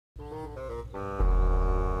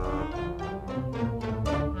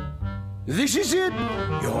This is it.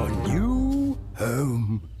 Your new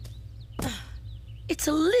home. It's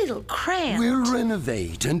a little cramped. We'll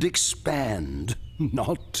renovate and expand.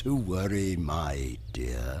 Not to worry, my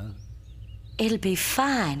dear. It'll be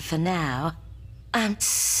fine for now. I'm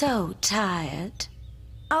so tired.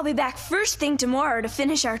 I'll be back first thing tomorrow to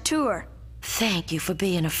finish our tour. Thank you for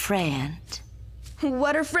being a friend.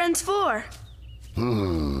 What are friends for?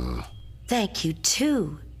 Thank you,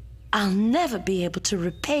 too. I'll never be able to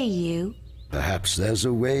repay you. Perhaps there's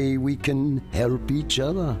a way we can help each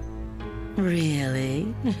other.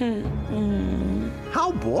 Really?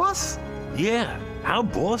 How, boss? Yeah, how,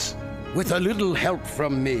 boss? With a little help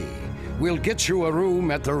from me, we'll get you a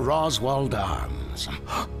room at the Roswald Arms.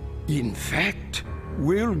 In fact,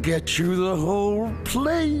 we'll get you the whole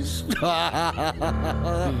place. Yeah.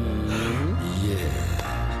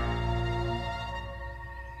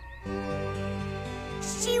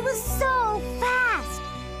 She was so fast.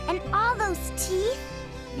 And all those teeth?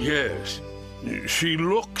 Yes. She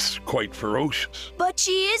looks quite ferocious. But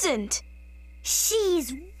she isn't.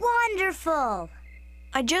 She's wonderful.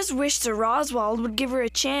 I just wish Sir Roswald would give her a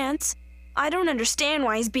chance. I don't understand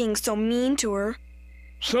why he's being so mean to her.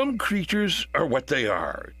 Some creatures are what they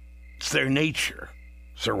are. It's their nature.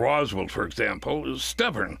 Sir Roswald, for example, is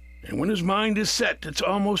stubborn, and when his mind is set, it's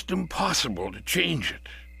almost impossible to change it.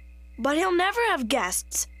 But he'll never have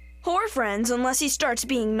guests or friends unless he starts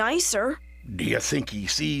being nicer. Do you think he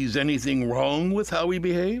sees anything wrong with how he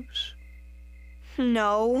behaves?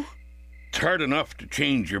 No. It's hard enough to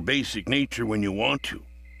change your basic nature when you want to,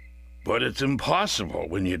 but it's impossible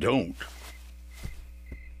when you don't.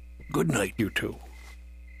 Good night, you two.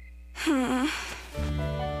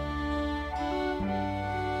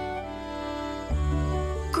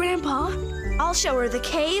 Grandpa, I'll show her the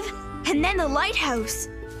cave and then the lighthouse.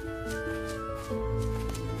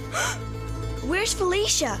 Where's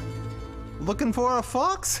Felicia? Looking for a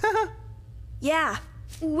fox? Yeah.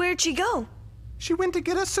 Where'd she go? She went to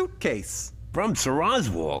get a suitcase. From Sir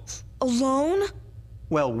Oswald's. Alone?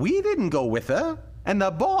 Well, we didn't go with her, and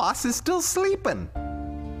the boss is still sleeping.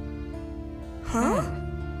 Huh?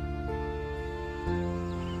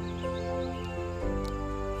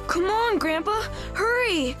 Come on, Grandpa,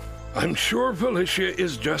 hurry! I'm sure Felicia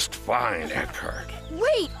is just fine, Eckhart.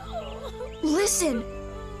 Wait! Listen!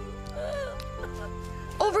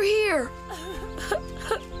 Over here!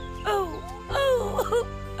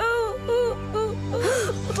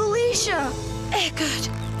 Felicia! Eckhart,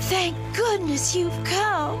 thank goodness you've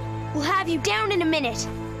come. We'll have you down in a minute.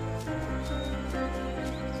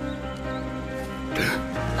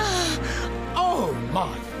 Oh,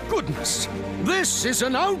 my goodness. This is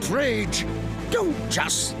an outrage. Don't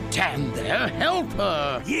just stand there. Help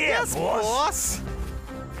her. Yeah, boss.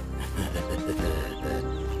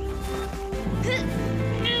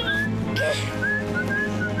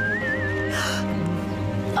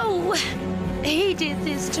 Oh, he did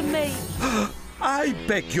this to me. I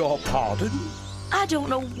beg your pardon? I don't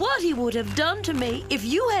know what he would have done to me if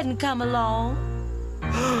you hadn't come along.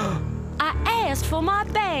 I asked for my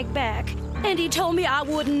bag back, and he told me I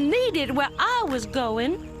wouldn't need it where I was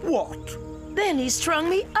going. What? Then he strung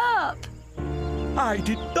me up. I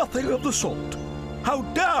did nothing of the sort. How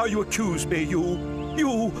dare you accuse me,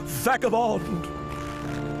 you vagabond!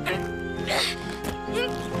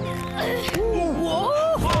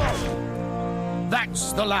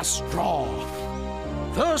 That's the last straw.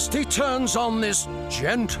 First he turns on this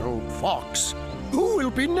gentle fox. Who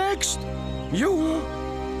will be next? You?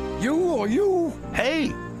 You or you? Hey,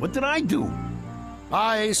 what did I do?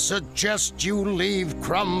 I suggest you leave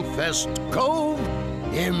Crumfest Cove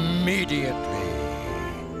immediately.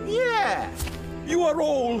 Yeah! You are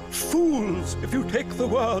all fools if you take the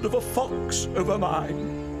word of a fox over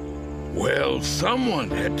mine. Well, someone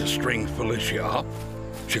had to string Felicia up.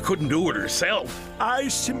 She couldn't do it herself. I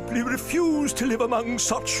simply refuse to live among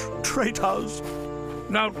such traitors.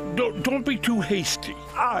 Now, don't be too hasty.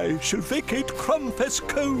 I shall vacate Crumfest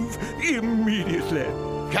Cove immediately.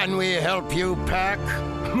 Can we help you pack?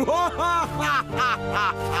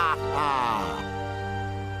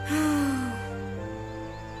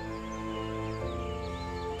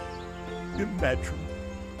 Imagine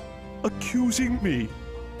accusing me.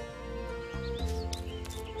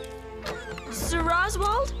 Sir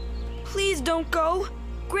Oswald? Please don't go.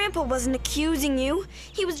 Grandpa wasn't accusing you.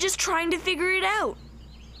 He was just trying to figure it out.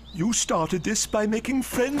 You started this by making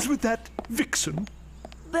friends with that vixen.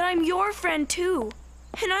 But I'm your friend, too.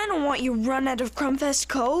 And I don't want you run out of Crumfest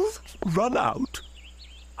Cove. Run out?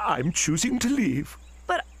 I'm choosing to leave.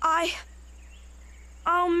 But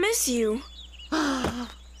I'll miss you.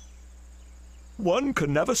 One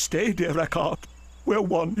can never stay, dear Eckhart. where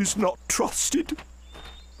one is not trusted.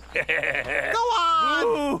 Go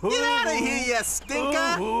on! Get out of here, you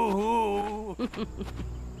stinker!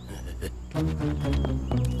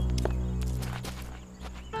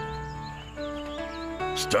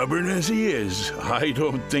 Stubborn as he is, I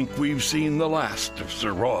don't think we've seen the last of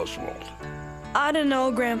Sir Oswald. I don't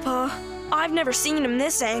know, Grandpa. I've never seen him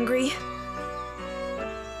this angry.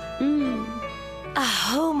 A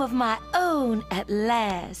home of my own at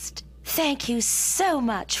last. Thank you so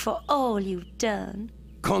much for all you've done.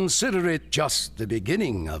 Consider it just the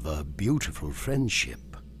beginning of a beautiful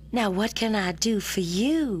friendship. Now what can I do for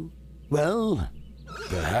you? Well,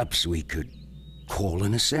 perhaps we could call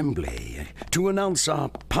an assembly to announce our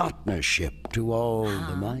partnership to all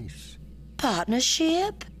the mice.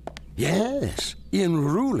 Partnership? Yes, in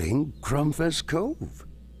ruling Crumfest Cove.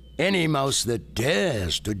 Any mouse that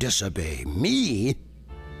dares to disobey me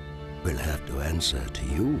will have to answer to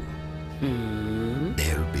you.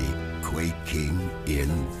 They'll be quaking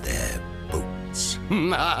in their boots.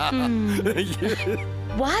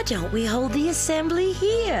 Why don't we hold the assembly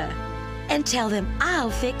here and tell them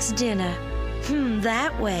I'll fix dinner?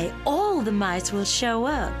 That way all the mice will show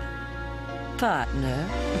up. Partner.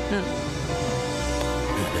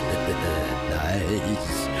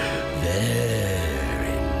 Nice.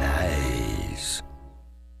 Very nice.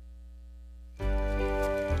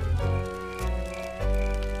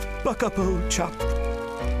 Buck up, old chap.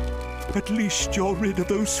 At least you're rid of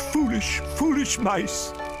those foolish, foolish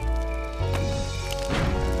mice.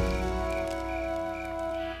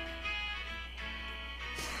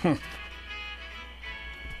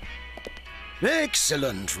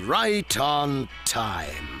 Excellent. Right on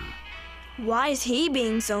time. Why is he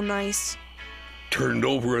being so nice? Turned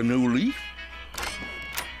over a new leaf?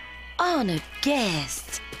 Honored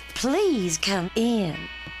guests, please come in.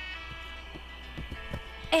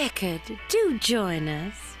 Eckhart, do join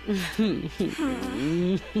us.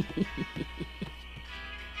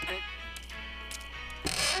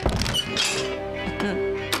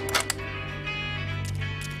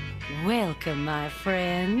 Welcome, my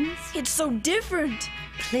friends. It's so different.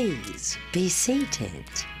 Please be seated.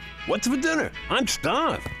 What's for dinner? I'm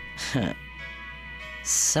starved.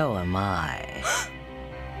 So am I.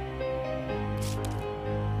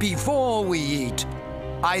 Before we eat,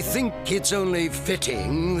 I think it's only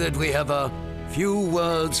fitting that we have a few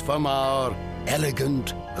words from our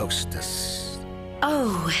elegant hostess.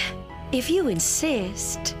 Oh, if you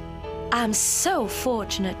insist. I'm so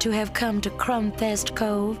fortunate to have come to Crumfest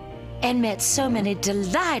Cove and met so many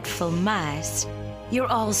delightful mice. You're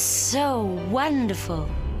all so wonderful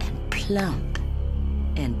and plump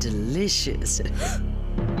and delicious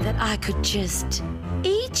that I could just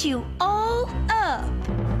eat you all up.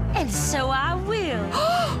 And so I will.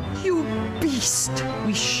 You beast!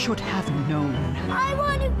 We should have known. I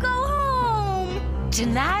want to go home.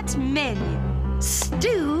 Tonight's menu,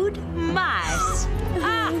 stewed mice.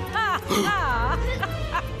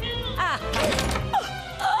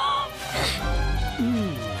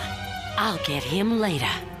 I'll get him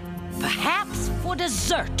later. Perhaps for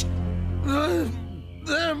dessert.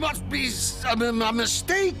 There must be a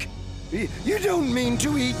mistake. You don't mean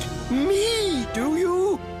to eat me, do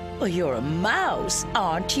you? Well, you're a mouse,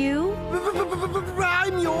 aren't you?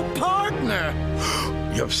 I'm your partner.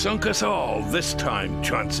 You've sunk us all this time,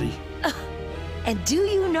 Chauncey. And do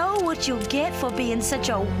you know what you'll get for being such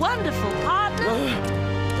a wonderful partner?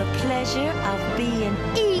 The pleasure of being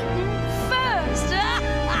eaten first.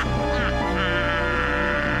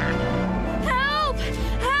 Help!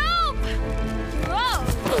 Help!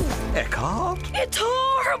 Oh, Eckhart? it's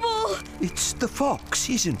horrible! It's the fox,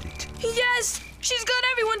 isn't it? Yes, she's got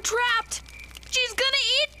everyone trapped. She's gonna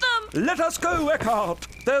eat them. Let us go, Eckhart.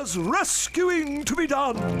 There's rescuing to be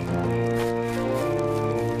done.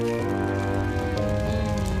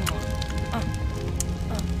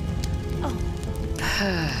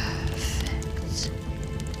 Perfect.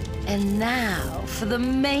 And now for the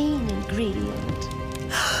main ingredient.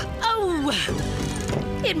 Oh!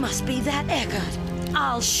 It must be that Eckhart.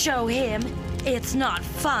 I'll show him. It's not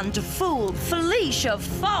fun to fool Felicia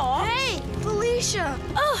Fox. Hey, Felicia!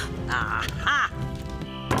 Oh! Aha!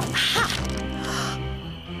 Ha!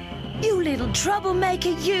 You little troublemaker,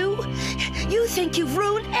 you! You think you've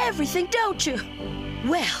ruined everything, don't you?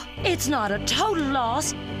 Well, it's not a total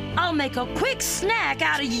loss. I'll make a quick snack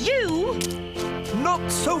out of you.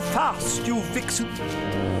 Not so fast, you vixen.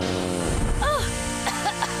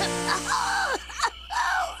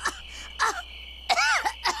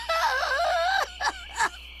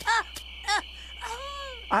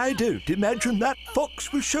 I don't imagine that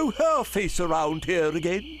fox will show her face around here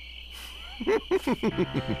again.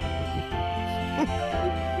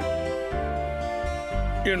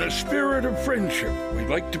 In a spirit of friendship, we'd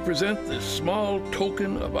like to present this small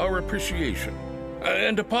token of our appreciation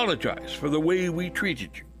and apologize for the way we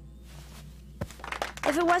treated you.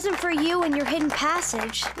 If it wasn't for you and your hidden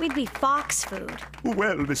passage, we'd be fox food.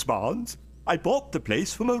 Well, Miss Barnes, I bought the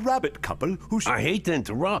place from a rabbit couple who... I hate to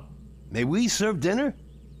interrupt. May we serve dinner?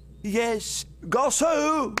 Yes,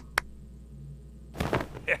 garçon!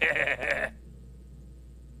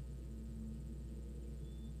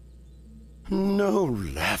 No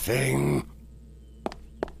laughing.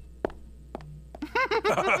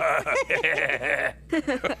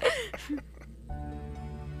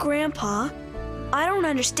 Grandpa, I don't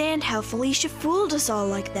understand how Felicia fooled us all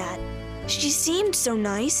like that. She seemed so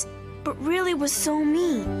nice, but really was so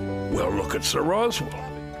mean. Well, look at Sir Oswald.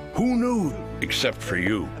 Who knew, except for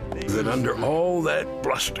you, that under all that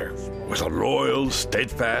bluster was a loyal,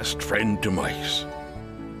 steadfast friend to mice?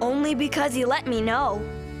 Only because he let me know.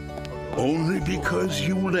 Only because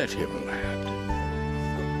you let him, lad.